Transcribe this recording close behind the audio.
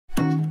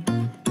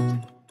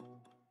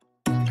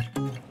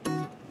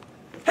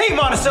Hey,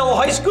 Monticello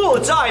High School,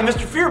 it's I,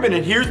 Mr. Feierabend,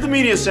 and here's the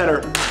Media Center.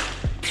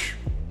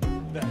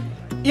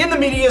 In the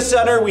Media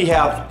Center, we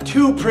have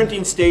 2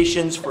 printing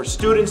stations for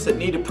students that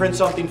need to print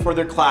something for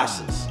their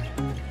classes.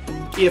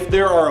 If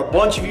there are a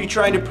bunch of you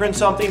trying to print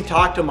something,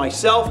 talk to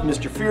myself,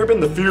 Mr. Feierabend,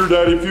 the Fear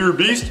Daddy, Fear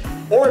Beast,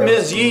 or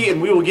Ms. Yee, and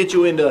we will get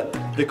you into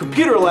the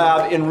computer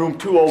lab in room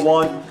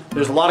 201.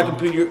 There's a lot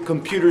of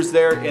computers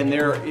there, and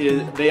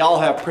they all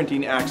have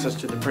printing access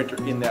to the printer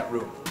in that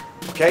room.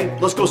 Okay,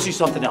 let's go see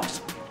something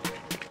else.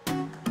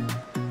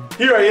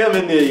 Here I am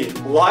in the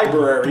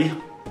library.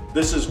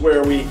 This is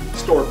where we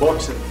store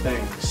books and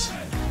things.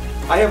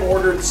 I have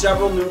ordered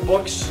several new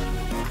books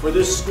for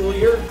this school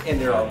year, and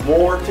there are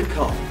more to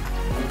come.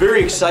 I'm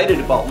very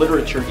excited about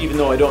literature, even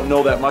though I don't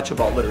know that much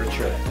about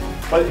literature.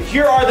 But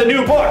here are the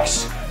new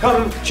books.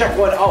 Come check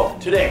one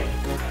out today.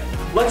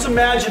 Let's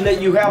imagine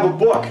that you have a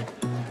book.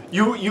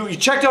 You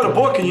checked out a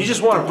book and you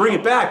just want to bring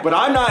it back, but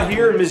I'm not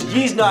here and Ms.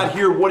 Yee's not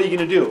here. What are you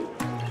going to do?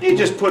 You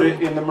just put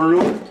it in the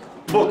maroon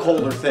book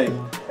holder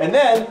thing. And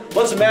then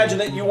let's imagine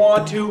that you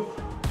want to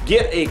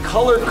get a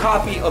colored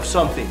copy of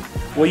something.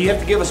 Well, you have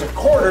to give us a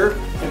quarter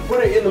and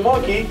put it in the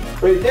monkey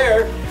right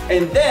there,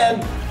 and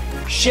then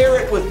share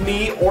it with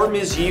me or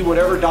Ms. Yee,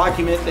 whatever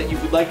document that you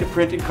would like to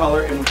print in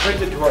color, and we print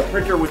it to our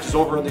printer, which is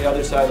over on the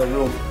other side of the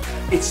room.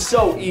 It's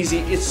so easy,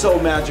 it's so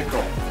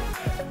magical.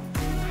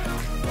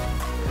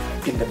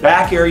 In the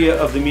back area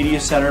of the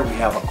Media Center, we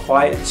have a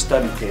quiet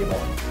study table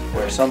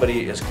where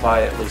somebody is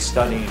quietly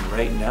studying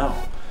right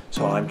now.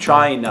 So I'm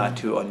trying not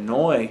to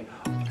annoy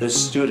this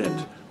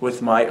student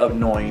with my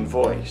annoying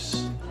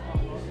voice.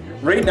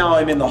 Right now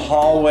I'm in the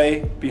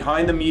hallway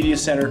behind the Media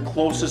Center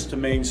closest to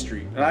Main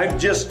Street. And I've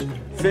just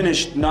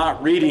finished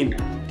not reading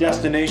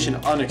Destination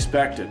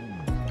Unexpected.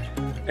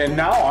 And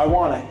now I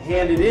want to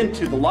hand it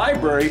into the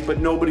library, but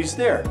nobody's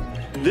there.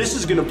 This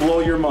is going to blow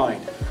your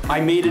mind.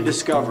 I made a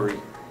discovery.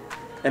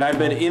 And I've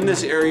been in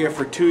this area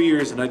for 2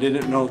 years and I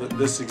didn't know that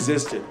this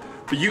existed.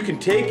 But you can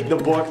take the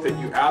book that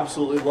you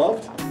absolutely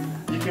loved,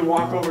 you can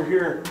walk over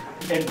here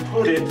and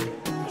put it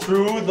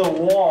through the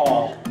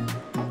wall.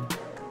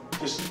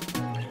 Just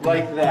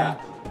like that.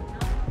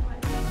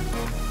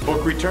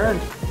 Book returned.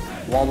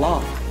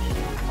 Voila.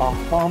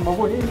 Off on my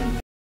way.